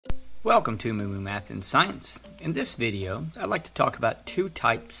Welcome to MooMooMath and Science. In this video, I'd like to talk about two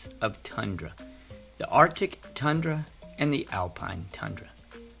types of tundra, the Arctic tundra and the Alpine tundra.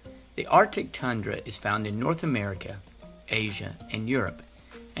 The Arctic tundra is found in North America, Asia, and Europe,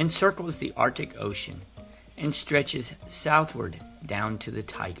 and circles the Arctic Ocean and stretches southward down to the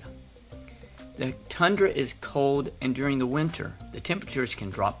taiga. The tundra is cold, and during the winter, the temperatures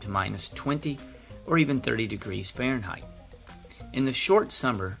can drop to minus 20 or even 30 degrees Fahrenheit. In the short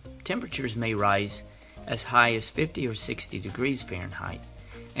summer, temperatures may rise as high as 50 or 60 degrees Fahrenheit,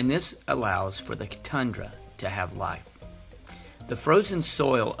 and this allows for the tundra to have life. The frozen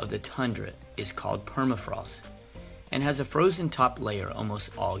soil of the tundra is called permafrost and has a frozen top layer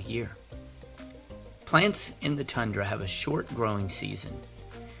almost all year. Plants in the tundra have a short growing season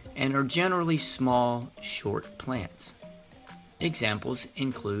and are generally small, short plants. Examples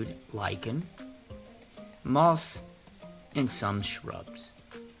include lichen, moss, and some shrubs.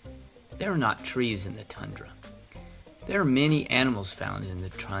 There are not trees in the tundra. There are many animals found in the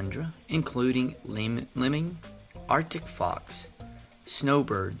tundra, including lemming, Arctic fox,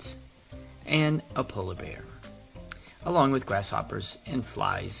 snowbirds, and a polar bear, along with grasshoppers and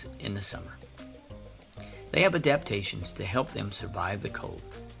flies in the summer. They have adaptations to help them survive the cold.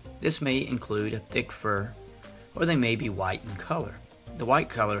 This may include a thick fur, or they may be white in color. The white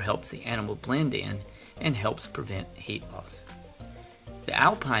color helps the animal blend in and helps prevent heat loss. The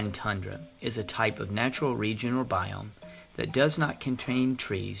Alpine tundra is a type of natural region or biome that does not contain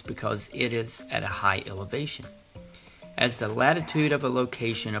trees because it is at a high elevation. As the latitude of a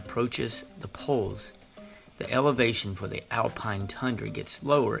location approaches the poles, the elevation for the Alpine tundra gets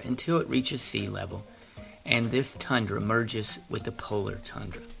lower until it reaches sea level, and this tundra merges with the polar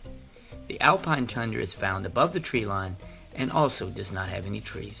tundra. The Alpine tundra is found above the tree line and also does not have any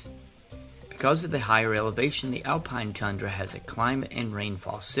trees. Because of the higher elevation, the Alpine tundra has a climate and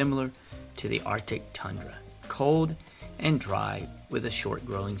rainfall similar to the Arctic tundra, cold and dry with a short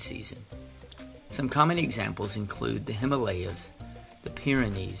growing season. Some common examples include the Himalayas, the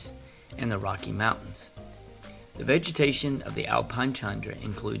Pyrenees, and the Rocky Mountains. The vegetation of the Alpine tundra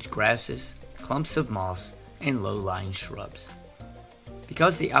includes grasses, clumps of moss, and low-lying shrubs.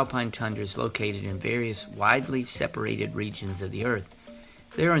 Because the Alpine tundra is located in various widely separated regions of the Earth,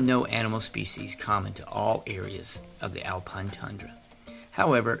 there are no animal species common to all areas of the Alpine tundra.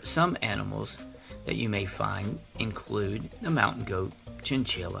 However, some animals that you may find include the mountain goat,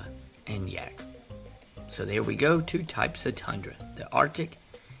 chinchilla, and yak. So there we go, two types of tundra, the Arctic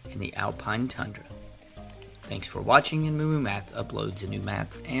and the Alpine tundra. Thanks for watching, and MooMooMath uploads a new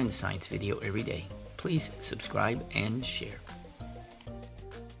math and science video every day. Please subscribe and share.